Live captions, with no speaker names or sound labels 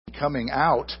coming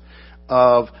out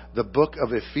of the book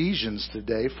of Ephesians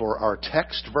today for our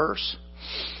text verse.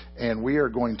 And we are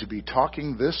going to be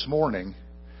talking this morning,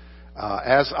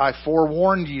 as I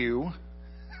forewarned you,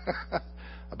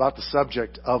 about the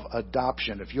subject of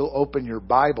adoption. If you'll open your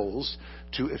Bibles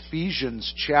to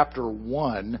Ephesians chapter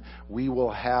 1, we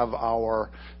will have our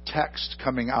text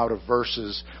coming out of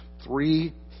verses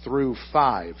 3 through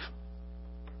 5.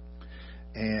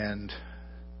 And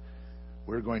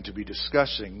we're going to be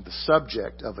discussing the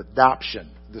subject of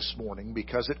adoption this morning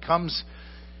because it comes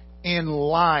in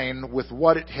line with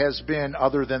what it has been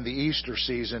other than the Easter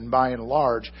season by and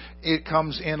large. It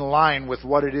comes in line with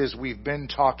what it is we've been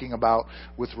talking about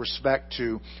with respect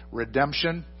to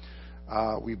redemption.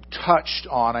 We've touched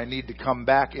on, I need to come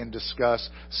back and discuss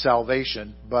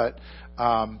salvation, but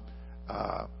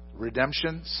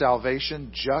redemption,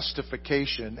 salvation,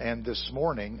 justification, and this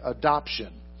morning,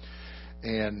 adoption.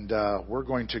 And we're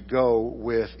going to go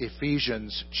with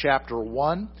Ephesians chapter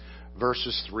 1,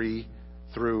 verses 3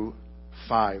 through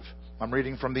 5. I'm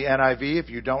reading from the NIV.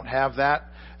 If you don't have that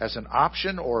as an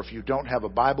option, or if you don't have a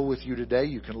Bible with you today,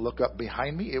 you can look up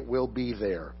behind me. It will be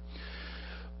there.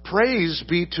 Praise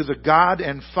be to the God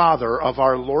and Father of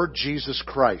our Lord Jesus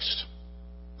Christ.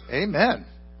 Amen.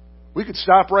 We could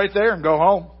stop right there and go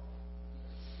home.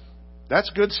 That's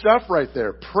good stuff right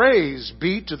there. Praise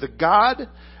be to the God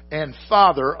and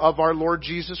Father of our Lord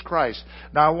Jesus Christ.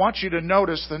 Now I want you to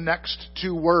notice the next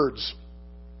two words.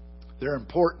 They're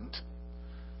important.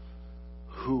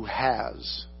 Who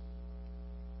has.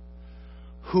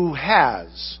 Who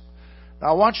has. Now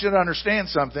I want you to understand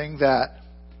something, that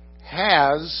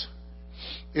has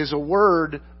is a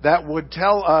word that would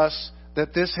tell us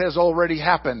that this has already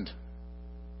happened.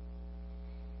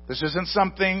 This isn't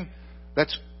something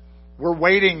that's we're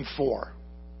waiting for.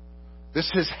 This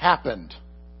has happened.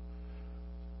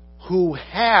 Who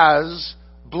has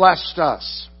blessed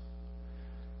us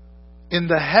in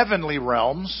the heavenly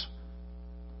realms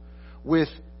with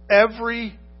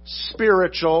every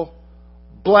spiritual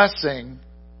blessing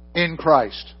in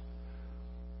Christ.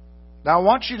 Now I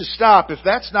want you to stop. If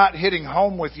that's not hitting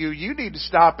home with you, you need to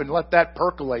stop and let that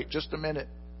percolate just a minute.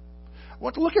 I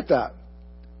want to look at that.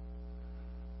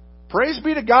 Praise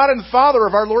be to God and Father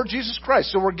of our Lord Jesus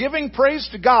Christ. So we're giving praise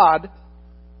to God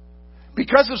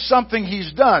because of something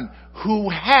He's done. Who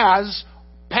has,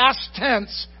 past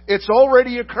tense, it's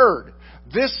already occurred.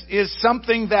 This is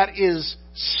something that is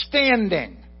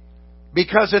standing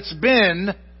because it's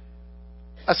been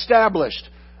established.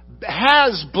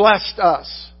 Has blessed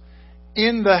us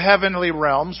in the heavenly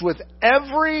realms with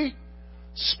every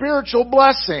spiritual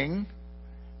blessing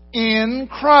in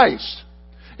Christ.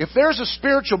 If there's a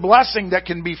spiritual blessing that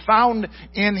can be found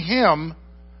in Him,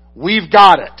 we've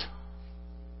got it.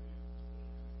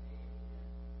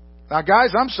 Now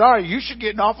guys, I'm sorry, you should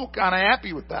get an awful kind of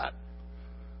happy with that.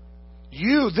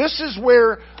 This is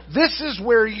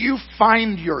where you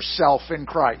find yourself in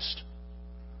Christ.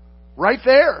 Right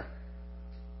there.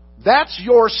 That's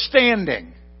your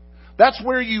standing. That's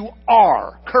where you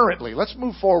are currently. Let's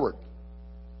move forward.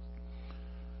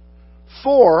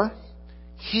 For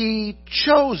He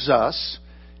chose us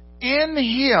in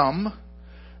Him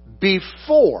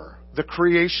before the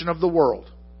creation of the world.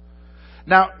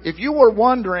 Now, if you were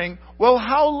wondering, well,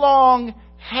 how long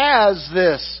has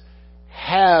this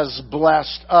has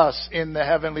blessed us in the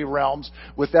heavenly realms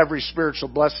with every spiritual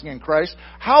blessing in Christ?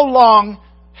 How long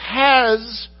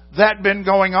has that been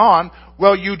going on?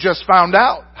 Well, you just found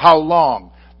out how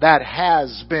long that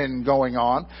has been going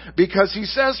on, because He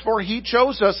says, for He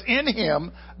chose us in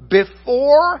Him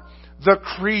before the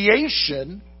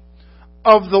creation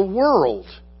of the world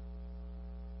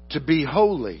to be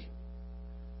holy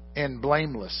and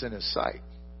blameless in His sight.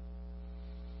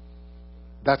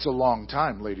 That's a long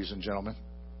time, ladies and gentlemen.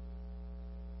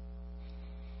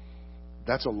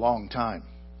 That's a long time.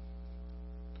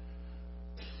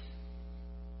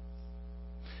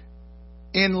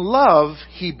 In love,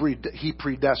 He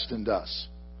predestined us.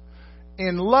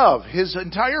 In love, His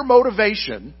entire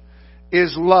motivation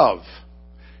is love.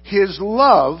 His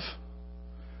love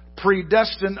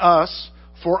predestined us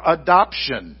for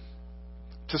adoption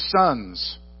to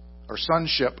sons or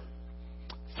sonship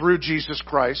through Jesus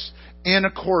Christ in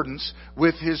accordance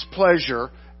with His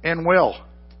pleasure and will.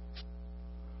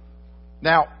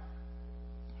 Now,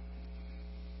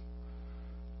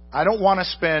 I don't want to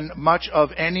spend much of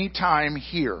any time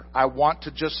here. I want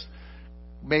to just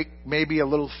make maybe a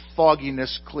little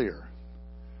fogginess clear.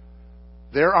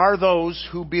 There are those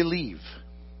who believe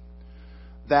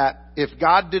that if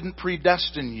God didn't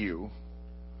predestine you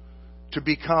to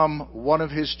become one of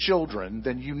His children,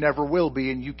 then you never will be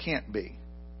and you can't be.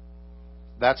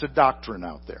 That's a doctrine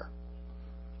out there.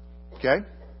 Okay?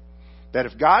 That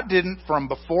if God didn't, from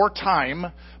before time,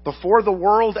 before the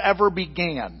world ever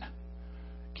began,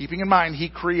 keeping in mind He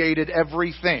created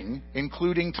everything,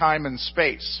 including time and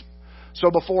space. So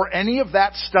before any of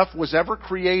that stuff was ever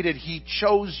created, He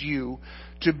chose you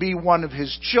to be one of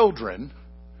His children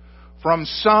from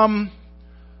some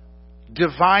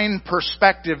divine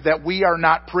perspective that we are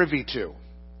not privy to.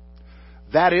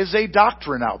 That is a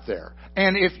doctrine out there.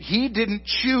 And if He didn't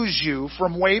choose you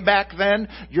from way back then,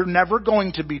 you're never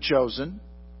going to be chosen.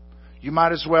 You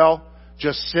might as well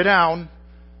just sit down,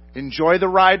 enjoy the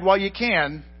ride while you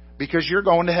can, because you're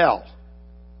going to hell.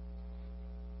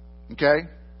 Okay?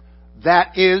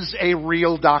 That is a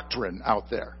real doctrine out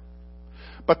there.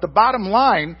 But the bottom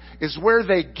line is where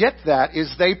they get that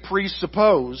is they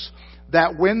presuppose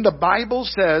that when the Bible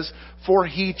says, "For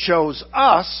He chose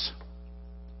us,"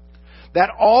 that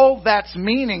all that's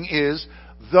meaning is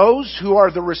those who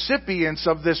are the recipients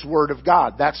of this Word of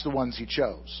God. That's the ones He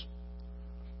chose.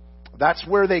 That's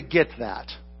where they get that.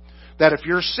 That if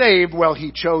you're saved, well,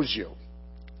 He chose you.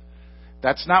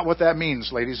 That's not what that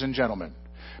means, ladies and gentlemen.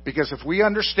 Because if we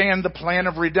understand the plan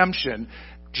of redemption,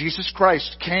 Jesus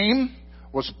Christ came,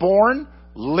 was born,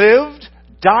 lived,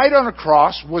 died on a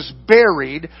cross, was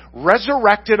buried,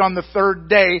 resurrected on the third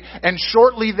day, and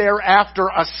shortly thereafter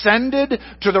ascended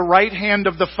to the right hand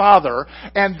of the Father.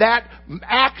 And that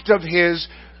act of His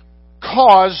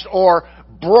caused or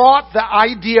brought the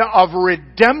idea of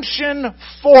redemption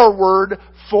forward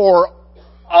for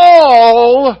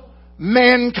all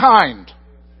mankind.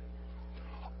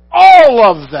 All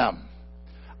of them.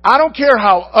 I don't care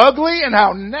how ugly and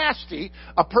how nasty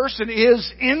a person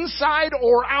is inside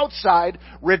or outside,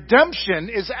 redemption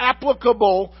is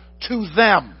applicable to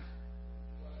them.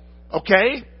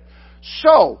 Okay?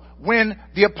 So, when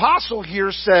the apostle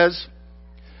here says,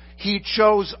 He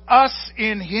chose us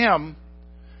in Him,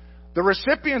 the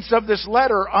recipients of this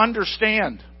letter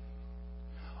understand.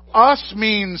 Us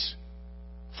means,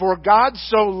 for God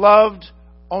so loved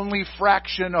only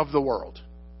fraction of the world.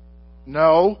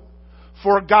 No.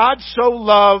 For God so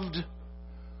loved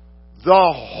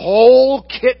the whole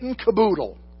kit and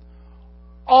caboodle,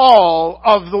 all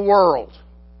of the world.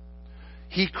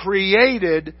 He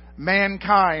created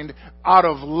mankind out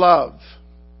of love.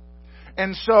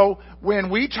 And so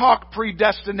when we talk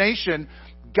predestination,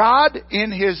 God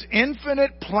in His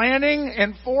infinite planning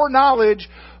and foreknowledge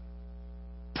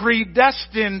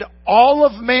predestined all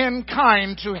of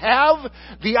mankind to have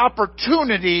the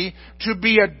opportunity to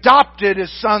be adopted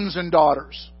as sons and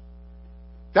daughters.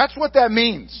 That's what that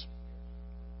means.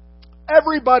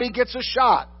 Everybody gets a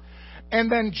shot. And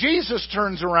then Jesus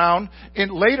turns around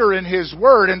later in His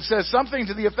Word and says something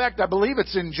to the effect, I believe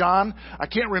it's in John, I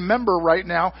can't remember right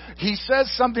now. He says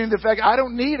something to the effect, I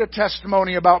don't need a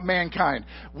testimony about mankind.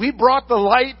 We brought the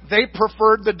light, they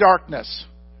preferred the darkness.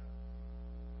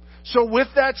 So with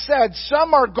that said,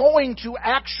 some are going to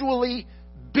actually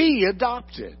be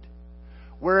adopted,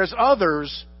 whereas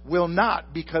others will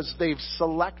not because they've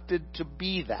selected to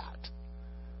be that.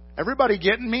 Everybody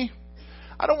getting me?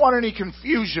 I don't want any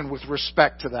confusion with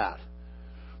respect to that.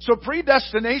 So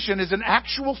predestination is an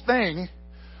actual thing,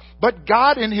 but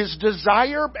God in His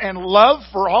desire and love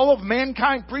for all of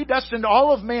mankind predestined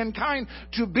all of mankind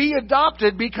to be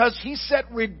adopted because He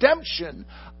set redemption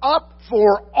up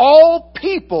for all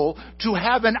people to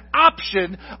have an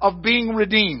option of being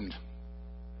redeemed.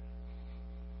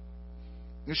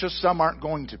 It's just some aren't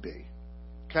going to be.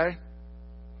 Okay?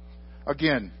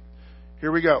 Again,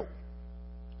 here we go.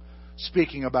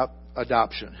 Speaking about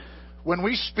adoption. When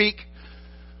we speak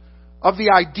of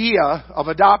the idea of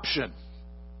adoption,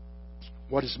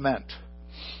 what is meant?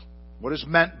 What is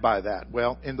meant by that?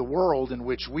 Well, in the world in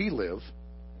which we live,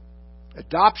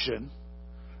 adoption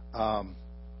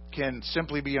can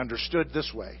simply be understood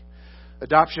this way.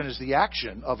 Adoption is the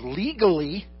action of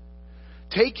legally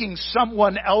taking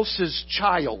someone else's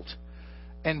child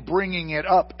and bringing it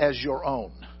up as your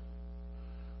own.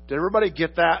 Did everybody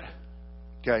get that?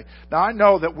 Okay. Now I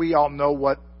know that we all know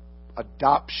what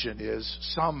adoption is.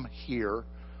 Some here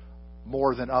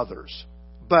more than others.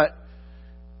 But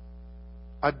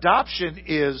adoption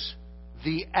is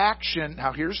the action,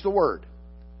 now here's the word,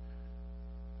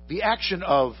 the action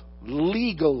of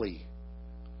legally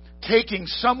taking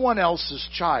someone else's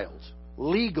child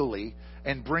legally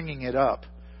and bringing it up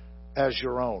as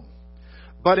your own.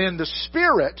 But in the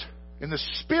spirit, in the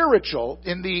spiritual,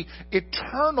 in the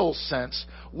eternal sense,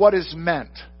 what is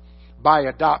meant by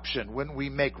adoption when we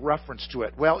make reference to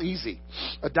it? Well, easy.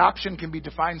 Adoption can be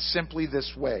defined simply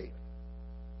this way.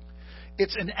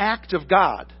 It's an act of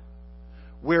God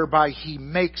whereby He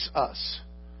makes us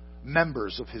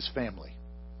members of His family.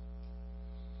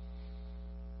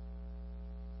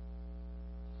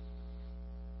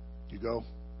 You go,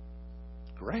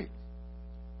 great.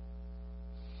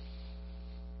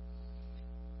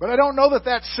 But I don't know that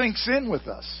that sinks in with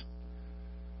us.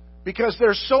 Because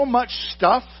there's so much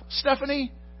stuff,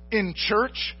 Stephanie, in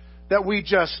church that we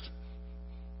just...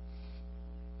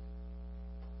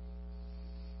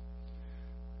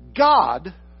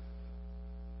 God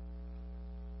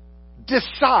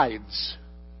decides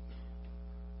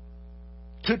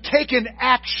to take an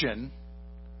action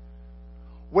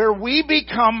where we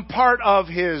become part of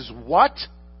His what?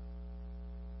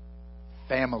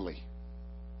 Family.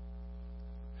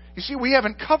 You see, we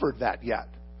haven't covered that yet.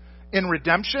 In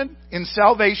redemption, in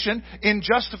salvation, in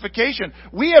justification,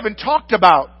 we haven't talked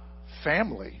about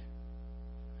family.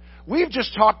 We've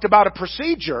just talked about a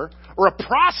procedure or a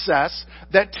process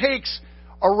that takes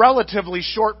a relatively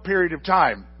short period of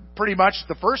time. Pretty much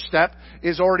the first step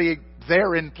is already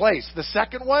there in place. The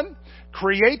second one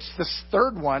creates the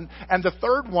third one, and the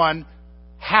third one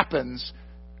happens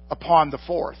upon the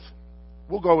fourth.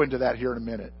 We'll go into that here in a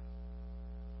minute.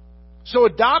 So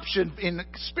adoption, in a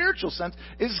spiritual sense,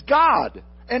 is God.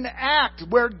 An act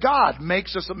where God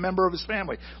makes us a member of His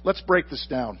family. Let's break this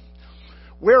down.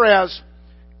 Whereas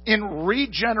in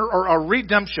redemption,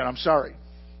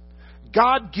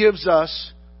 God gives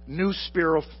us new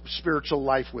spiritual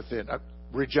life within.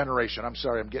 Regeneration. I'm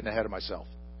sorry, I'm getting ahead of myself.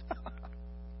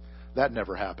 That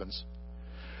never happens.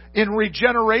 In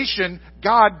regeneration,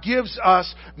 God gives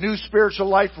us new spiritual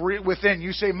life within.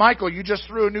 You say, Michael, you just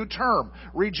threw a new term.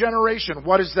 Regeneration.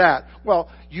 What is that? Well,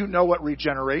 you know what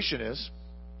regeneration is.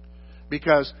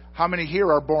 Because how many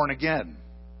here are born again?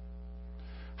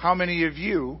 How many of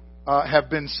you have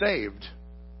been saved?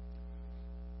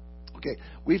 Okay,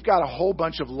 we've got a whole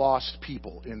bunch of lost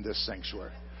people in this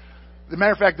sanctuary. As a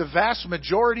matter of fact, the vast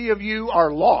majority of you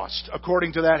are lost,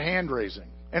 according to that hand raising.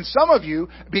 And some of you,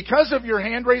 because of your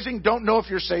hand raising, don't know if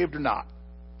you're saved or not.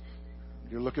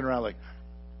 You're looking around like,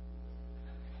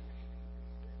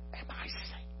 am I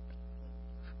saved?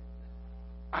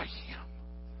 I am.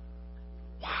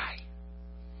 Why?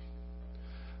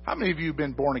 How many of you have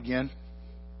been born again?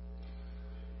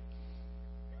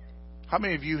 How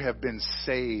many of you have been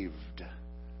saved?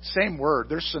 Same word.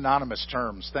 They're synonymous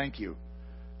terms. Thank you.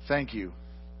 Thank you.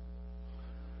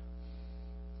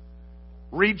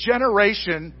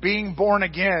 Regeneration, being born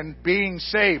again, being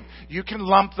saved. You can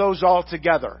lump those all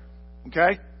together.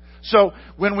 Okay? So,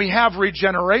 when we have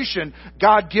regeneration,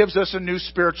 God gives us a new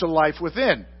spiritual life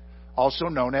within, also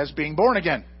known as being born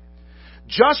again.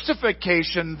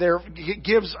 Justification there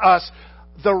gives us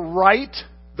the right,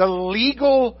 the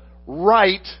legal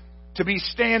right to be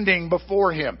standing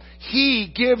before Him.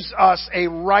 He gives us a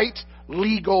right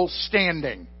legal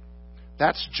standing.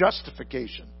 That's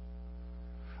justification.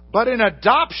 But in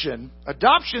adoption,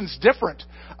 adoption's different.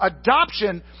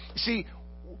 Adoption, see,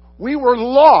 we were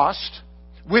lost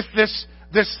with this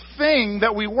thing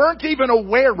that we weren't even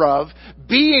aware of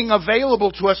being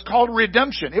available to us called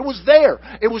redemption. It was there.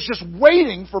 It was just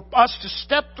waiting for us to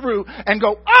step through and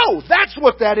go, oh, that's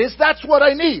what that is. That's what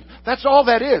I need. That's all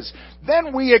that is.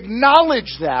 Then we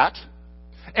acknowledge that.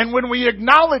 And when we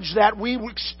acknowledge that, we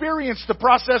experience the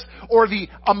process or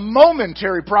a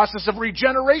momentary process of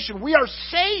regeneration. We are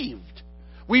saved.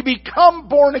 We become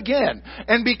born again.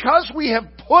 And because we have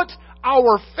put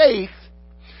our faith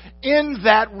in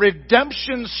that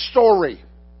redemption story,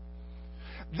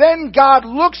 then God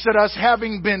looks at us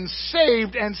having been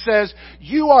saved and says,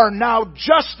 you are now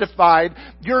justified.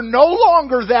 You're no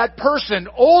longer that person.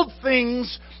 Old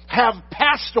things have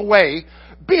passed away.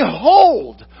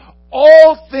 Behold,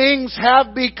 all things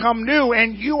have become new,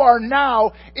 and you are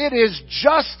now, it is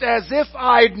just as if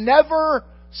I'd never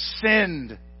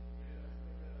sinned.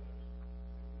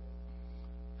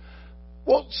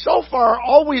 Well, so far,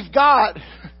 all we've got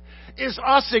is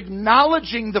us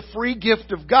acknowledging the free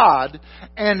gift of God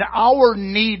and our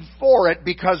need for it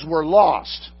because we're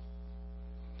lost.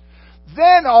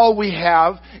 Then all we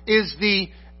have is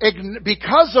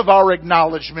because of our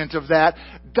acknowledgement of that,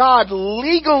 God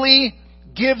legally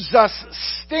gives us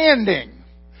standing.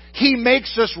 He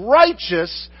makes us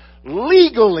righteous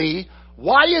legally.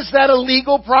 Why is that a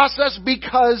legal process?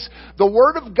 Because the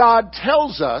Word of God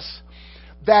tells us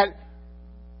that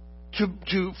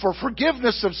for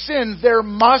forgiveness of sin, there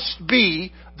must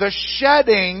be the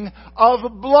shedding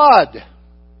of blood.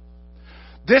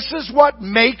 This is what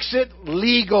makes it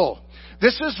legal.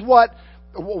 This is why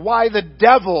the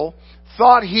devil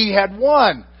thought he had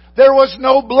won. There was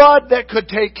no blood that could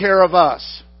take care of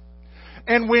us.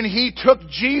 And when he took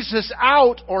Jesus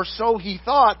out, or so he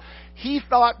thought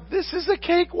this is a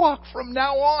cakewalk from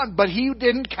now on. But he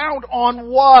didn't count on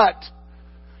what?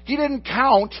 He didn't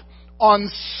count on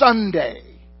Sunday.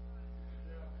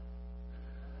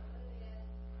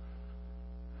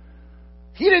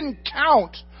 He didn't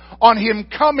count on him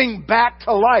coming back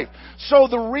to life. So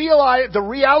the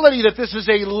reality that this is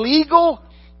a legal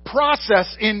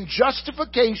process in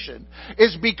justification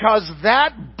is because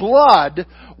that blood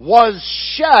was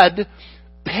shed,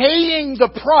 paying the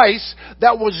price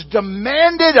that was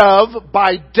demanded of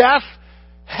by death,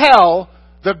 hell,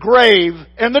 the grave,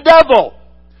 and the devil.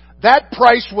 That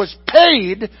price was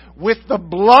paid with the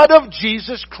blood of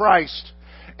Jesus Christ.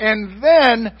 And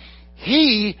then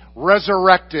He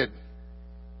resurrected.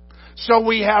 So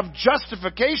we have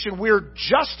justification. We're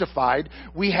justified.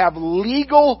 We have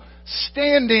legal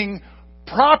standing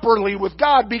properly with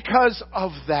God because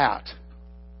of that.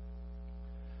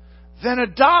 Then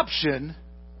adoption,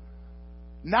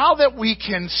 now that we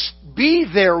can be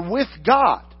there with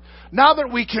God, now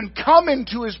that we can come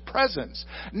into His presence,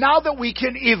 now that we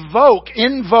can invoke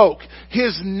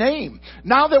His name,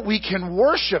 now that we can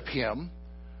worship Him,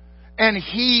 and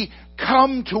He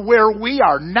come to where we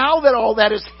are, now that all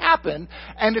that has happened,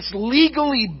 and it's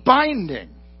legally binding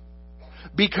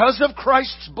because of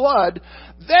Christ's blood,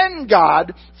 then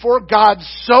God, for God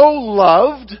so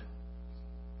loved,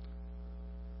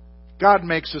 God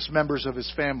makes us members of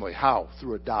His family. How?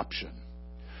 Through adoption.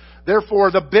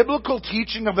 Therefore, the biblical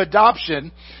teaching of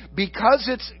adoption, because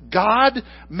it's God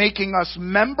making us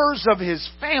members of His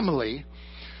family,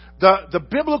 the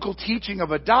biblical teaching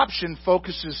of adoption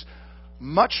focuses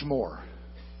much more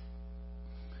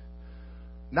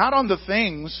not on the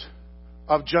things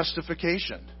of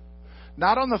justification,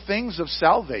 not on the things of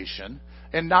salvation,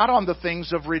 and not on the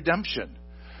things of redemption.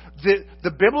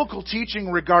 The biblical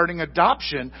teaching regarding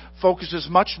adoption focuses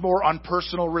much more on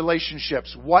personal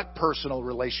relationships. What personal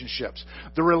relationships?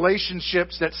 The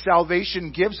relationships that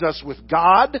salvation gives us with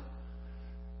God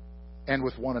and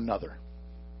with one another.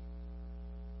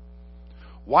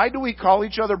 Why do we call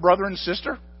each other brother and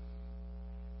sister?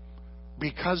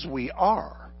 Because we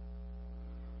are.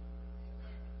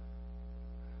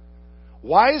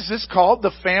 Why is this called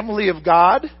the family of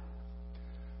God?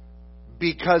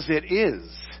 Because it is.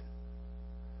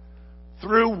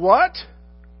 Through what?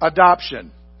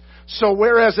 Adoption. So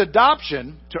whereas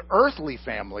adoption to earthly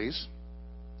families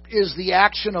is the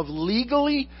action of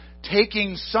legally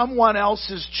taking someone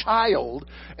else's child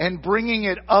and bringing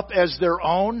it up as their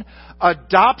own,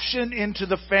 adoption into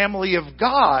the family of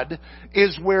God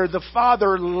is where the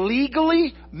Father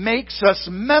legally makes us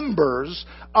members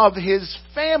of His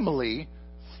family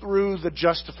through the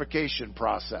justification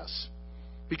process.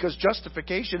 Because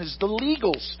justification is the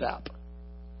legal step.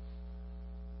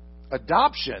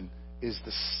 Adoption is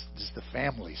the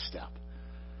family step.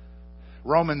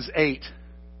 Romans 8.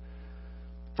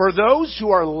 For those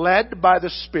who are led by the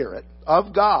Spirit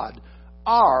of God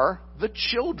are the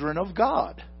children of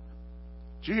God.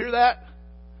 Did you hear that?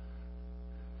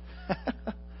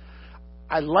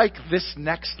 I like this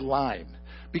next line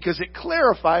because it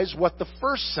clarifies what the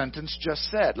first sentence just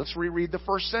said. Let's reread the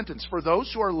first sentence. For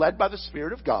those who are led by the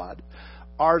Spirit of God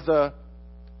are the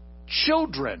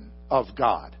children of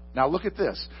God. Now look at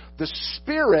this. The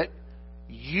Spirit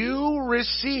you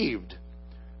received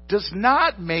does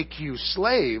not make you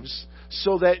slaves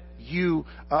so that you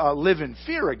live in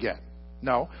fear again.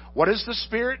 No. What does the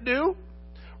Spirit do?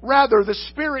 Rather, the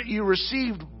Spirit you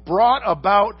received brought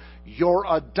about your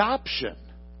adoption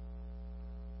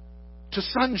to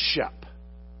sonship.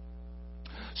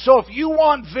 So if you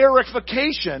want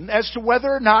verification as to whether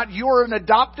or not you're an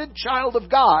adopted child of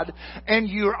God and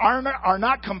you are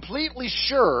not completely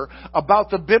sure about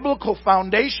the biblical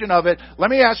foundation of it, let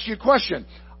me ask you a question.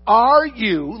 Are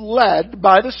you led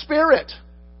by the Spirit?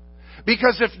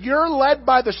 Because if you're led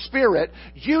by the Spirit,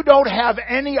 you don't have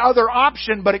any other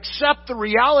option but accept the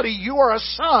reality you are a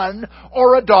son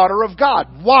or a daughter of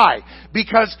God. Why?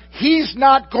 Because He's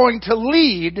not going to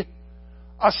lead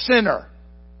a sinner.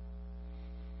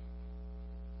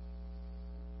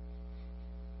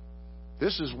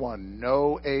 This is one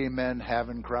no amen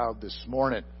having crowd this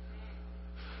morning.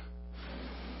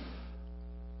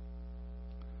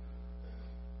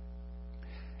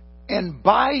 And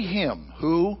by Him,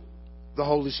 who? The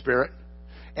Holy Spirit.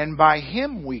 And by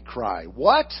Him we cry.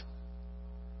 What?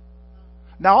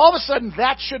 Now all of a sudden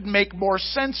that should make more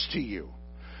sense to you.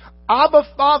 Abba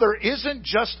Father isn't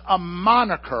just a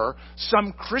moniker,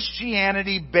 some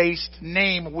Christianity-based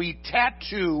name we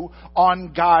tattoo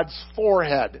on God's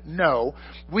forehead. No,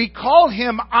 we call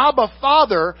Him Abba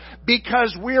Father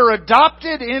because we're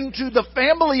adopted into the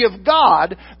family of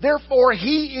God. Therefore,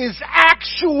 He is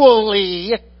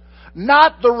actually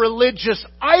not the religious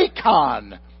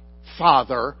icon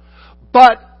Father,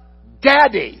 but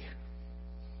Daddy.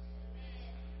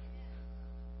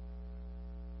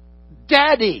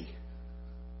 Daddy.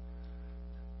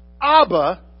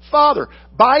 Abba, Father.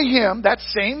 By Him, that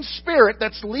same Spirit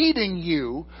that's leading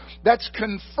you, that's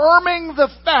confirming the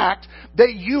fact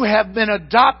that you have been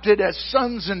adopted as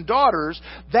sons and daughters,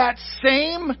 that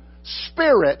same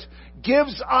Spirit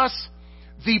gives us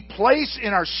the place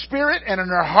in our spirit and in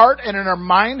our heart and in our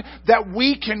mind that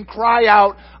we can cry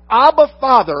out, Abba,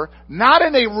 Father, not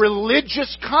in a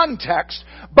religious context,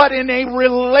 but in a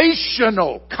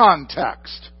relational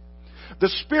context. The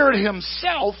Spirit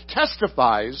Himself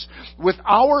testifies with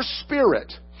our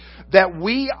spirit that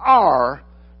we are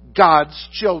God's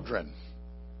children.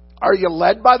 Are you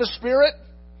led by the Spirit?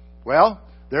 Well,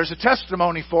 there's a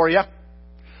testimony for you.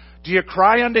 Do you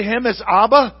cry unto Him as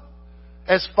Abba?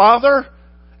 As Father?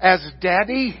 As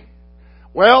Daddy?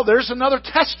 Well, there's another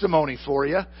testimony for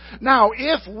you. Now,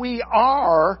 if we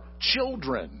are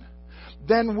children,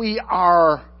 then we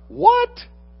are what?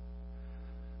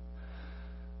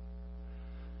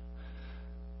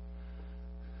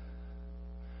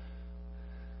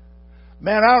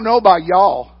 Man, I don't know about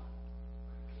y'all.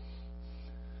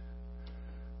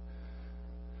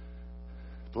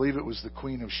 I believe it was the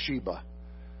Queen of Sheba.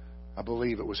 I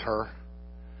believe it was her.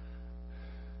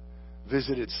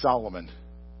 Visited Solomon.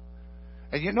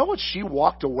 And you know what she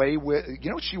walked away with? You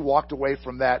know what she walked away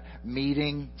from that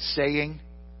meeting saying?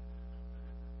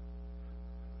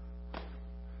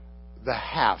 The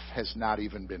half has not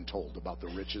even been told about the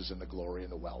riches and the glory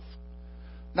and the wealth.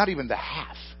 Not even the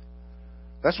half.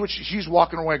 That's what she's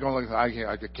walking away going,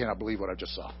 I cannot believe what I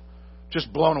just saw.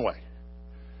 Just blown away.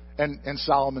 And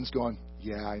Solomon's going,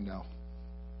 yeah, I know.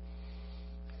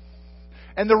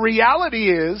 And the reality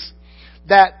is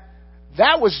that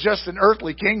was just an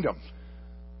earthly kingdom.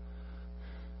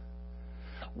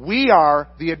 We are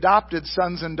the adopted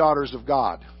sons and daughters of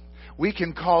God. We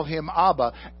can call Him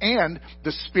Abba. And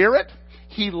the Spirit,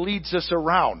 He leads us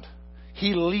around.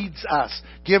 He leads us,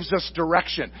 gives us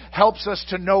direction, helps us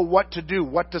to know what to do,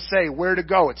 what to say, where to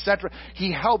go, etc.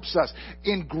 He helps us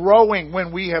in growing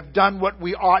when we have done what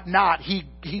we ought not.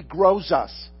 He grows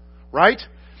us, right?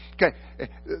 Okay,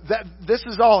 this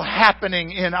is all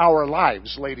happening in our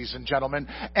lives, ladies and gentlemen.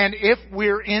 And if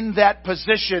we're in that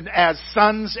position as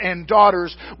sons and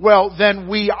daughters, well, then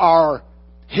we are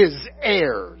His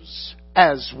heirs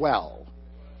as well.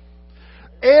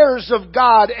 Heirs of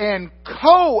God and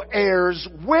co-heirs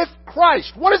with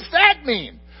Christ. What does that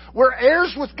mean? We're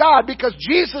heirs with God because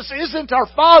Jesus isn't our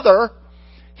Father.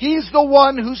 He's the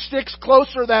one who sticks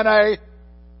closer than a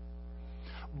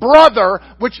brother,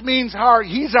 which means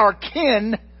He's our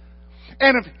kin.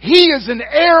 And if He is an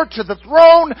heir to the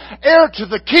throne, heir to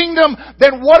the kingdom,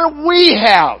 then what do we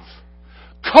have?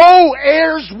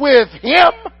 Co-heirs with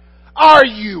Him? Are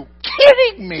you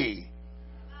kidding me?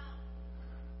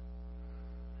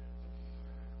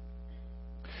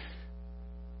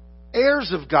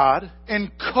 Heirs of God and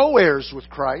co-heirs with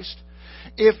Christ,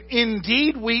 if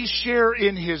indeed we share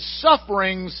in His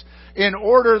sufferings in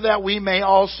order that we may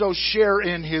also share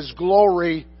in His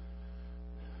glory.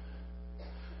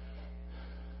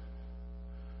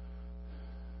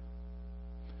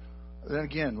 Then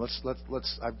again, let's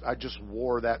I just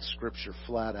wore that scripture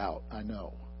flat out, I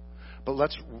know. But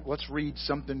let's read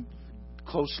something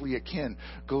closely akin.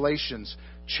 Galatians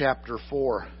chapter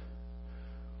 4.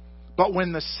 But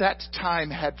when the set time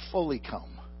had fully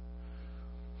come,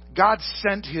 God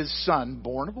sent His Son,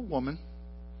 born of a woman,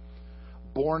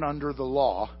 born under the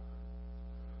law,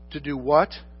 to do what?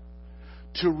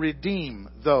 To redeem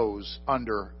those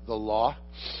under the law,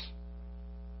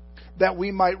 that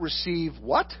we might receive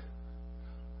what?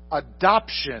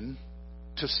 Adoption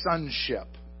to sonship.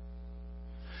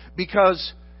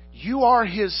 Because you are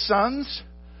His sons,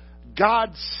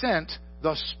 God sent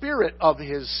the Spirit of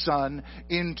His Son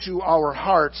into our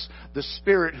hearts, the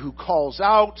Spirit who calls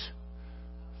out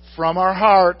from our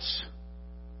hearts,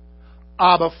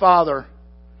 Abba, Father.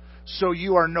 So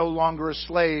you are no longer a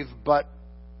slave, but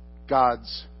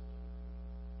God's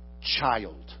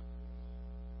child.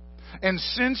 And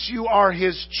since you are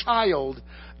His child,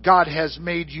 God has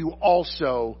made you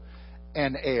also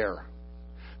an heir.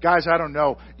 Guys, I don't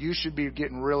know. You should be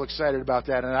getting real excited about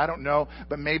that. And I don't know,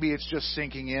 but maybe it's just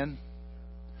sinking in.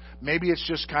 Maybe it's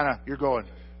just kind of, you're going,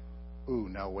 ooh,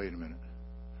 no, wait a minute.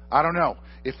 I don't know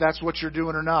if that's what you're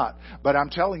doing or not. But I'm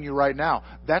telling you right now,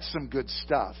 that's some good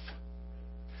stuff.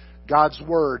 God's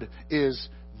Word is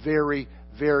very,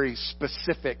 very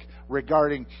specific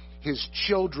regarding His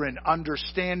children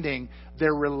understanding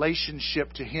their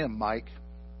relationship to Him, Mike.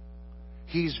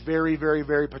 He's very, very,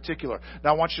 very particular.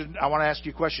 Now, I want to ask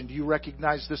you a question. Do you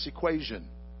recognize this equation?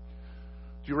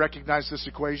 Do you recognize this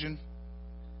equation?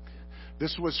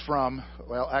 This was from,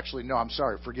 well, actually, no, I'm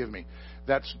sorry, forgive me.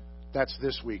 That's That's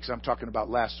this week's. I'm talking about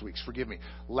last week's. Forgive me.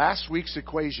 Last week's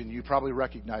equation, you probably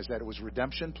recognize that. It was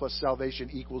redemption plus salvation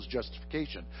equals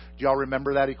justification. Do y'all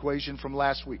remember that equation from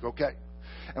last week? Okay.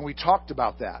 And we talked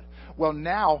about that. Well,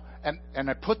 now, and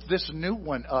I put this new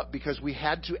one up because we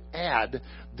had to add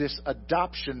this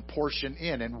adoption portion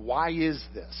in. And why is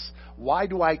this? Why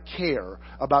do I care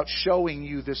about showing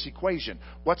you this equation?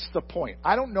 What's the point?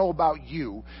 I don't know about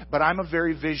you, but I'm a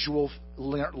very visual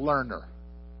learner.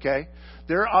 Okay?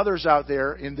 There are others out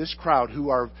there in this crowd who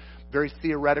are very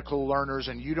theoretical learners,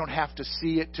 and you don't have to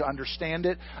see it to understand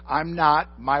it. I'm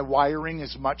not. My wiring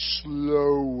is much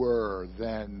slower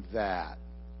than that.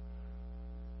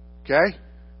 Okay?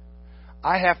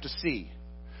 I have to see.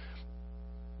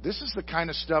 This is the kind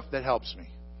of stuff that helps me.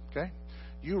 Okay?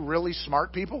 You really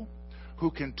smart people who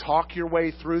can talk your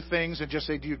way through things and just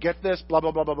say, do you get this? Blah,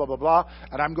 blah, blah, blah, blah, blah, blah.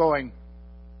 And I'm going,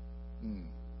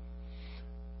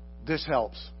 this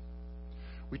helps.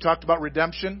 We talked about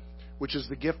redemption, which is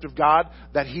the gift of God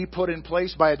that He put in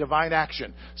place by a divine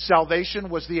action.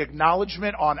 Salvation was the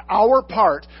acknowledgement on our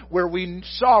part where we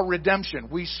saw redemption.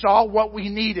 We saw what we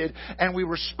needed, and we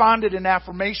responded in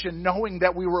affirmation knowing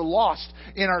that we were lost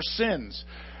in our sins.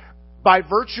 By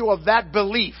virtue of that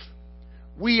belief,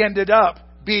 we ended up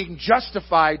being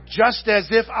justified just as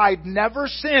if I'd never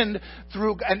sinned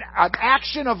through an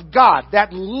action of God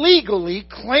that legally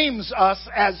claims us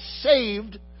as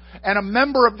saved and a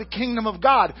member of the kingdom of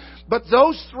God. But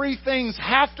those three things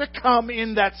have to come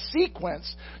in that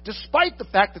sequence, despite the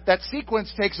fact that that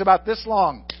sequence takes about this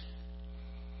long.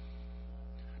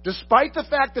 Despite the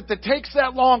fact that it takes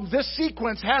that long, this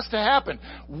sequence has to happen.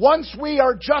 Once we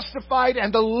are justified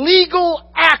and the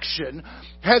legal action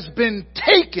has been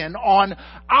taken on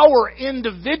our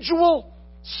individual,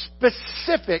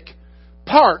 specific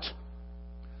part,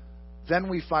 then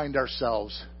we find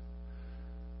ourselves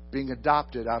being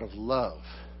adopted out of love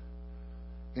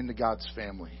into God's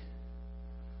family.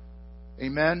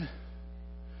 Amen?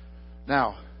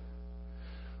 Now,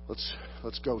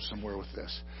 let's go somewhere with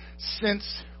this. Since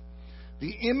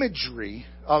the imagery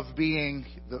of being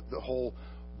the whole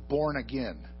born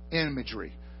again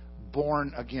imagery,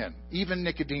 born again. Even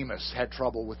Nicodemus had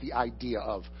trouble with the idea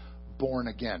of born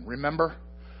again. Remember?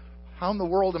 How in the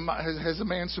world is a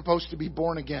man supposed to be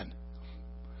born again?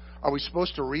 Are we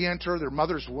supposed to re-enter their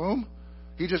mother's womb?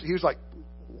 He was like,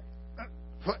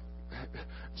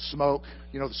 smoke,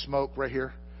 the smoke right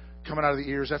here coming out of the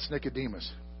ears. That's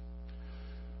Nicodemus.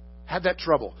 Had that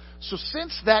trouble. So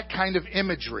since that kind of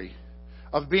imagery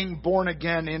of being born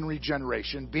again in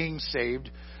regeneration, being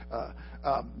saved,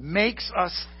 makes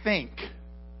us think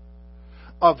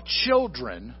of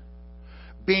children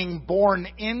being born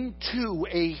into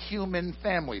a human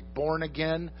family, born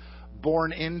again,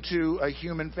 born into a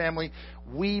human family,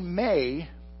 we may,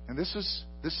 and this is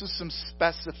some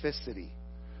specificity.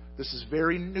 This is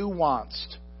very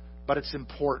nuanced, but it's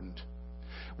important.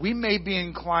 We may be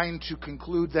inclined to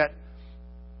conclude that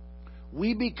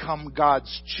we become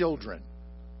God's children.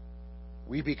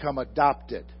 We become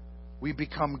adopted. We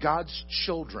become God's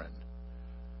children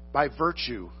by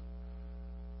virtue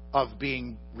of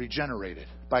being regenerated,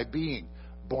 by being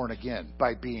born again,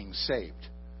 by being saved.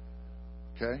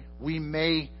 Okay? We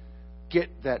may get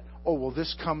that,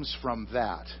 this comes from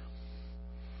that.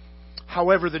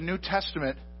 However, the New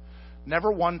Testament,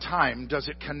 never one time does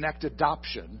it connect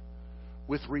adoption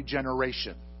with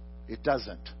regeneration. It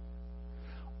doesn't.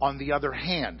 On the other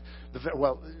hand,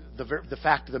 the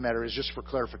fact of the matter is, just for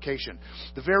clarification,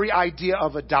 the very idea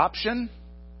of adoption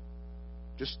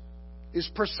is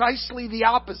precisely the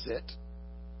opposite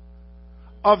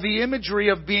of the imagery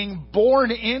of being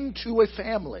born into a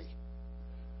family.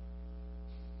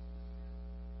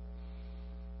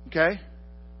 Okay?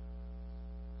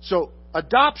 So,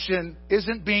 adoption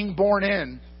isn't being born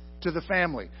in to the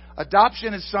family.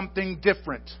 Adoption is something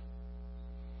different.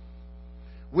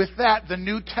 With that, the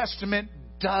New Testament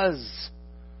does.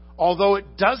 Although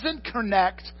it doesn't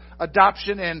connect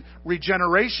adoption and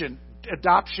regeneration,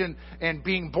 adoption and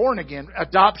being born again,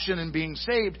 adoption and being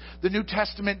saved, the New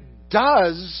Testament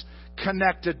does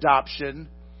connect adoption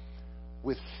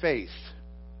with faith.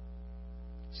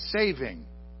 Saving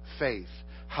faith,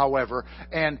 however,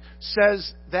 and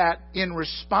says that in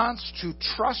response to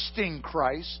trusting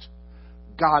Christ,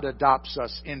 God adopts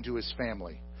us into His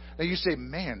family. Now you say,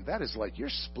 man, that is like you're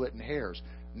splitting hairs.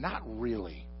 Not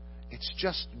really. It's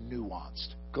just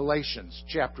nuanced. Galatians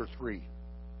chapter 3.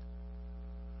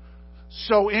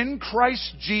 So in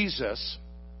Christ Jesus,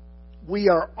 we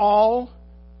are all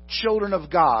children of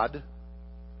God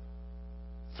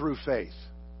through faith.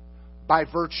 By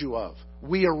virtue of.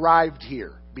 We arrived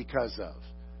here because of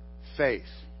faith.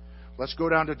 Let's go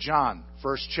down to John,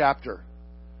 first chapter.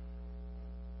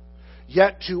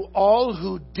 Yet to all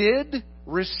who did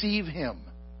receive him,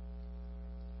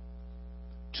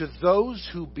 to those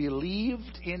who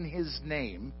believed in his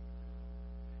name,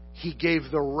 he gave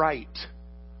the right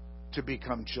to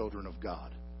become children of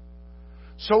God.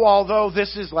 So although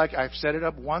this is, like I've said it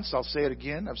up once, I'll say it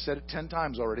again, I've said it 10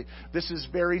 times already, this is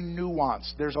very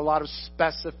nuanced. There's a lot of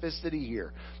specificity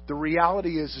here. The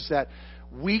reality is that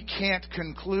we can't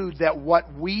conclude that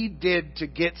what we did to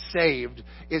get saved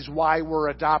is why we're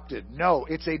adopted. No,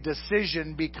 it's a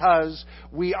decision because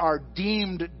we are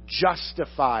deemed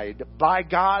justified by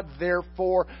God.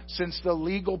 Therefore, since the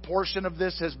legal portion of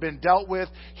this has been dealt with,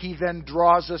 He then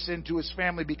draws us into His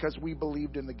family because we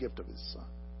believed in the gift of His Son.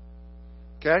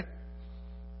 Okay?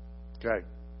 Okay.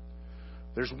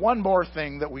 There's one more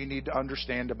thing that we need to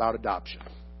understand about adoption.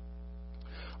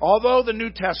 Although the New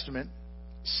Testament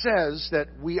says that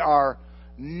we are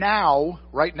now,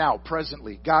 right now,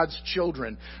 presently, God's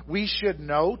children, we should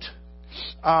note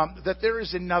that there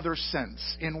is another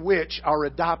sense in which our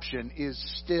adoption is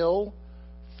still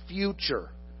future,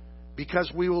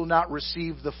 because we will not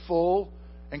receive the full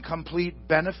and complete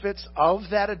benefits of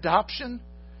that adoption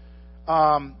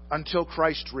until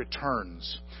Christ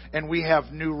returns and we have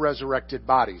new resurrected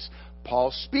bodies. Paul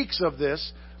speaks of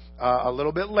this a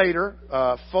little bit later,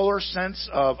 fuller sense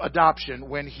of adoption,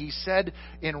 when he said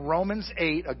in Romans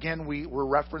 8, again we're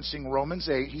referencing Romans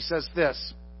 8, he says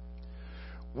this: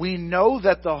 we know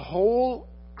that the whole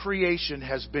creation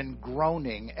has been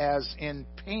groaning as in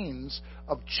pains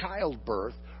of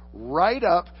childbirth right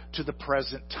up to the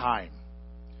present time.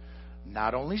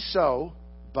 Not only so,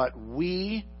 but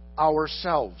we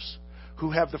ourselves, who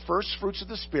have the first fruits of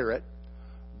the Spirit,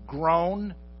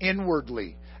 groan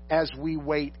inwardly as we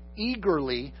wait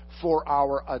eagerly for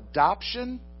our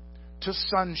adoption to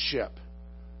sonship,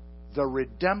 the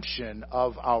redemption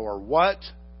of our what?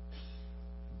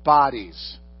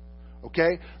 Bodies.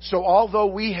 Okay? So although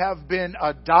we have been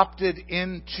adopted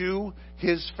into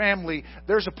His family,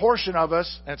 there's a portion of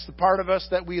us, and it's the part of us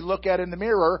that we look at in the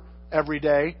mirror every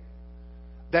day,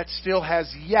 that still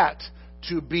has yet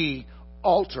to be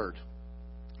altered.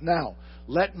 Now,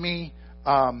 let me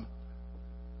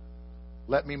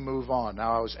move on.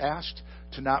 Now, I was asked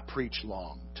to not preach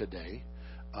long today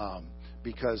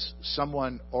because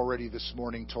someone already this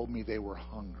morning told me they were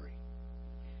hungry.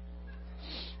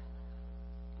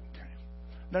 Okay.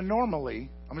 Now,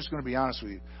 normally, I'm just going to be honest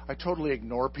with you, I totally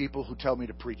ignore people who tell me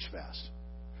to preach fast.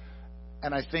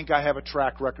 And I think I have a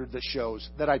track record that shows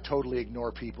that I totally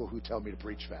ignore people who tell me to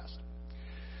preach fast.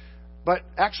 But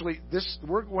actually,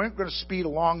 we're going to speed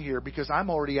along here because I'm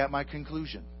already at my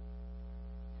conclusion.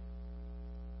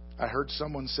 I heard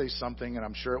someone say something, and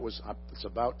I'm sure it's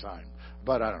about time,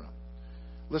 but I don't know.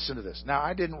 Listen to this. Now,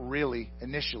 I didn't really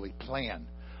initially plan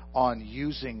on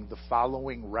using the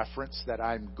following reference that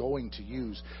I'm going to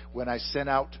use when I set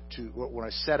out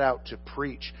to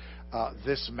preach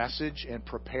this message and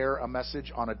prepare a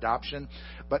message on adoption.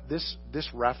 But this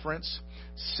reference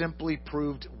simply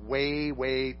proved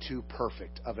way too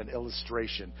perfect of an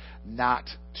illustration not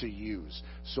to use.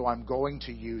 So I'm going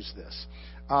to use this.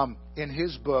 In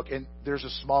his book, and there's a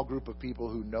small group of people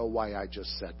who know why I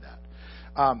just said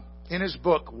that. In his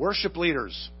book, Worship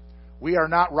Leaders, We Are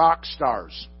Not Rock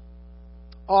Stars,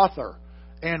 author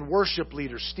and worship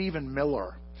leader Stephen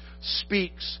Miller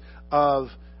speaks of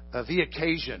the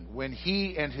occasion when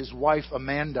he and his wife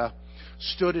Amanda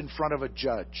stood in front of a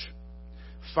judge,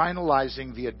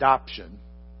 finalizing the adoption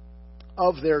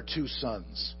of their 2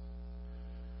 sons.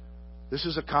 This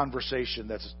is a conversation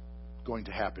that's going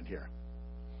to happen here.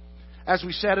 As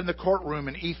we sat in the courtroom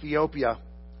in Ethiopia,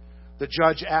 the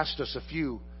judge asked us a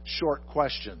few short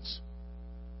questions.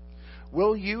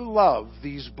 Will you love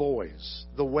these boys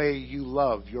the way you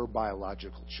love your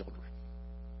biological children?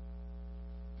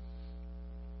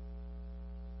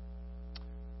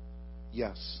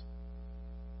 Yes.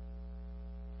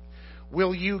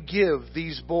 Will you give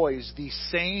these boys the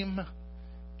same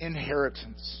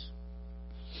inheritance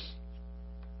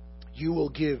you will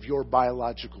give your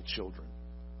biological children?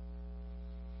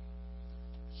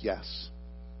 Yes.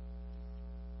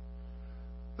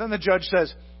 Then the judge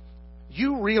says,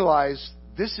 you realize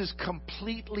this is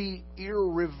completely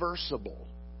irreversible.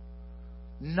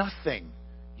 Nothing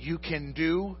you can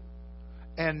do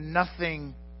and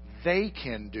nothing they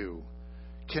can do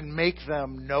can make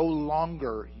them no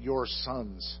longer your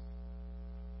sons.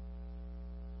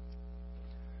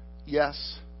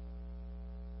 Yes.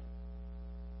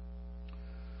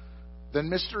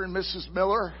 Then Mr. and Mrs.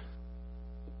 Miller,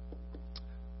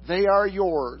 they are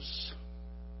yours.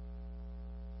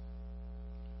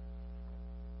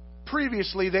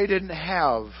 Previously, they didn't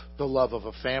have the love of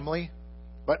a family,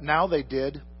 but now they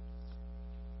did.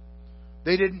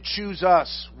 They didn't choose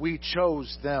us, we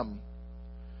chose them.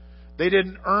 They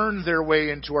didn't earn their way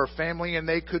into our family, and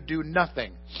they could do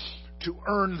nothing to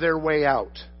earn their way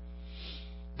out.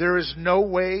 There is no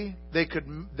way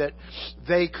that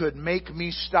they could make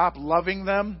me stop loving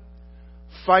them,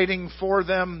 fighting for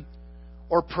them,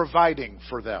 or providing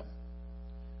for them.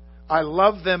 I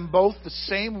love them both the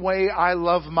same way I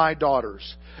love my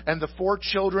daughters. And the 4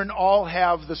 children all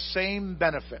have the same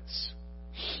benefits.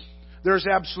 There's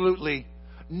absolutely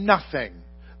nothing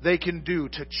they can do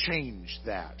to change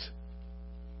that.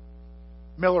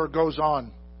 Miller goes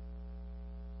on.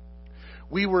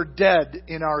 We were dead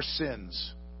in our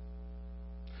sins.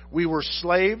 We were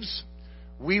slaves.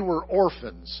 We were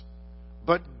orphans.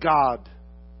 But God,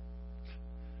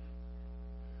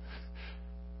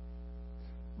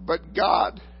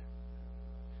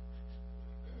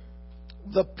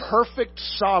 the perfect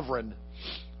sovereign,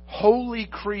 holy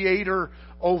creator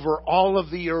over all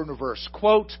of the universe,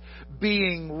 quote,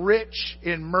 being rich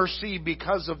in mercy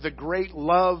because of the great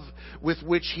love with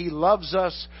which He loves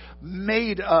us,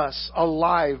 made us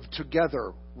alive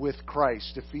together with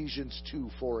Christ. Ephesians 2,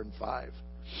 4, and 5.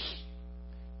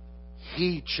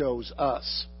 He chose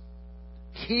us.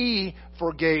 He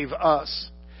forgave us.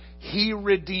 He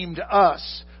redeemed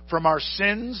us from our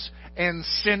sins and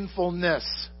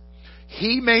sinfulness.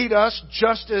 He made us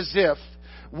just as if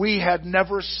we had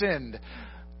never sinned.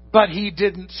 But He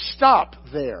didn't stop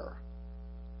there.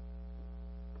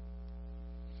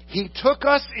 He took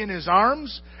us in His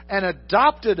arms and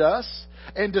adopted us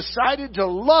and decided to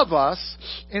love us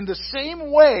in the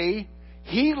same way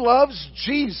He loves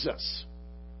Jesus.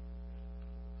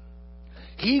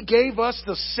 He gave us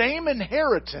the same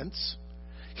inheritance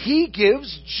He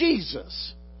gives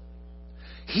Jesus.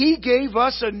 He gave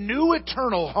us a new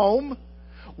eternal home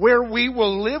where we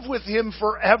will live with Him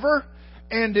forever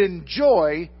and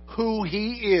enjoy who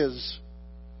He is.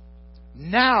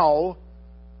 Now,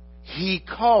 He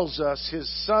calls us His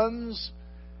sons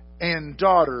and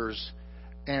daughters,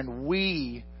 and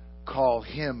we call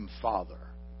Him Father.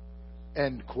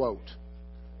 End quote.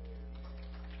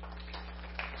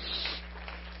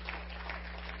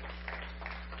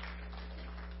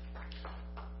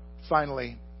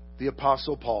 Finally, the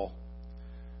Apostle Paul.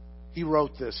 He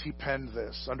wrote this, he penned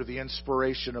this under the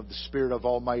inspiration of the Spirit of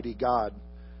Almighty God.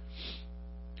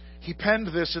 He penned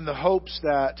this in the hopes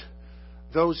that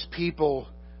those people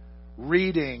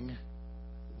reading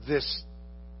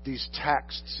these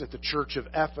texts at the church of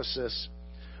Ephesus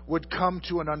would come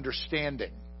to an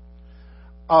understanding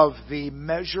of the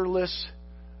measureless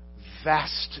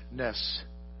vastness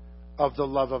of the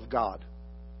love of God.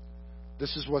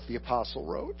 This is what the apostle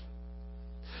wrote.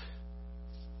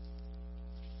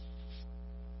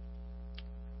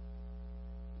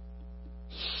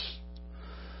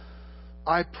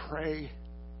 I pray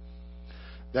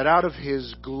that out of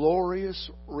His glorious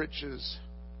riches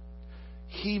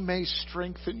He may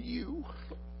strengthen you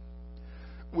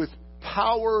with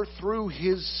power through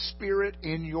His Spirit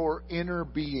in your inner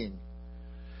being,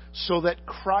 so that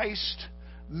Christ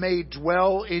may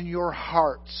dwell in your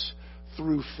hearts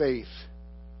through faith.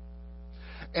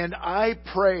 And I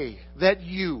pray that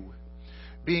you,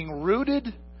 being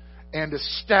rooted and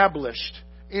established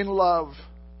in love,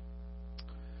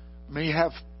 may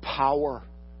have power,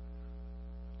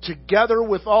 together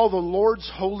with all the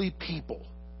Lord's holy people,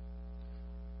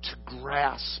 to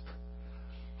grasp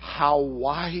how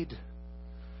wide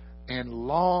and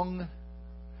long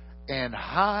and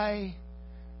high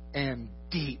and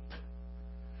deep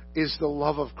is the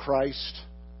love of Christ,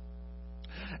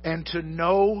 and to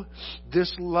know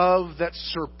this love that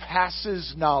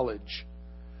surpasses knowledge,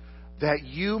 that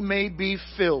you may be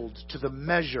filled to the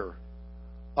measure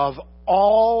of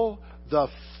all the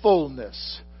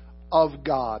fullness of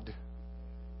God.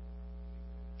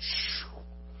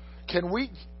 Can we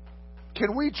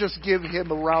just give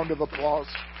Him a round of applause?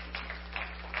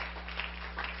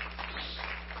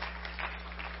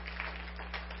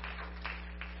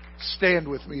 Stand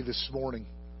with me this morning.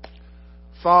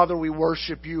 Father, we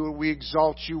worship You and we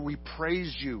exalt You. We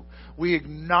praise You. We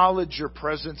acknowledge Your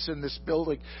presence in this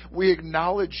building. We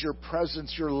acknowledge Your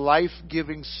presence, Your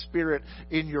life-giving Spirit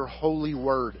in Your holy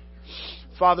word.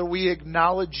 Father, we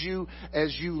acknowledge You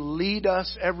as You lead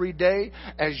us every day,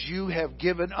 as You have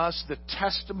given us the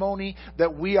testimony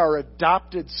that we are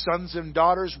adopted sons and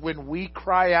daughters when we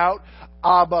cry out,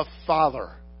 Abba,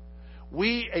 Father.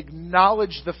 We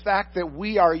acknowledge the fact that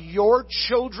we are Your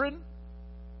children.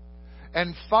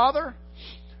 And Father,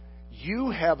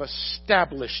 You have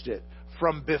established it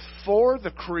from before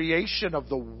the creation of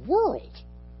the world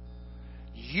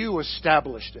You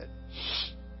established it.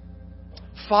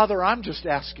 Father, I'm just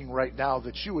asking right now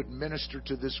that You would minister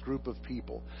to this group of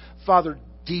people. Father,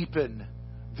 deepen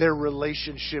their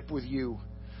relationship with You.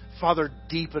 Father,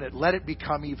 deepen it. Let it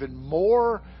become even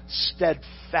more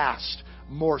steadfast,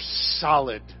 more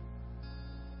solid,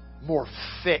 more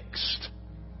fixed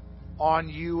on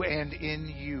You and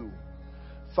in You.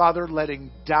 Father,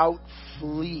 letting doubt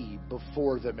flee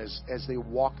before them as they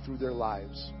walk through their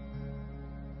lives.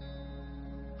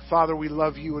 Father, we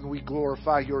love You and we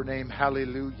glorify Your name.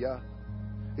 Hallelujah.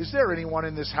 Is there anyone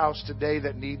in this house today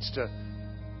that needs to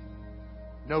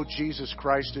know Jesus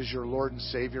Christ as your Lord and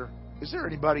Savior? Is there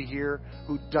anybody here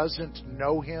who doesn't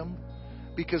know Him?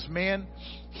 Because, man,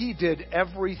 He did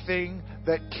everything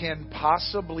that can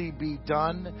possibly be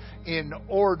done in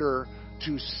order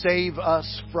to save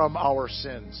us from our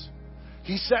sins.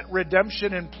 He set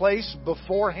redemption in place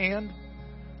beforehand.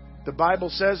 The Bible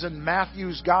says in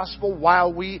Matthew's Gospel,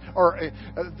 while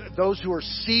those who are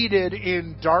seated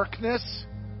in darkness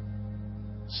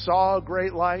saw a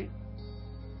great light.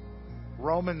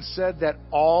 Romans said that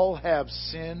all have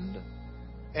sinned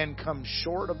and come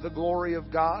short of the glory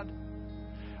of God.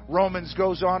 Romans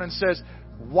goes on and says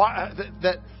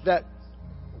that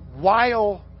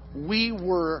while we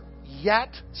were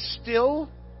yet still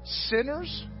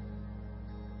sinners,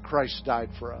 Christ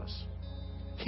died for us.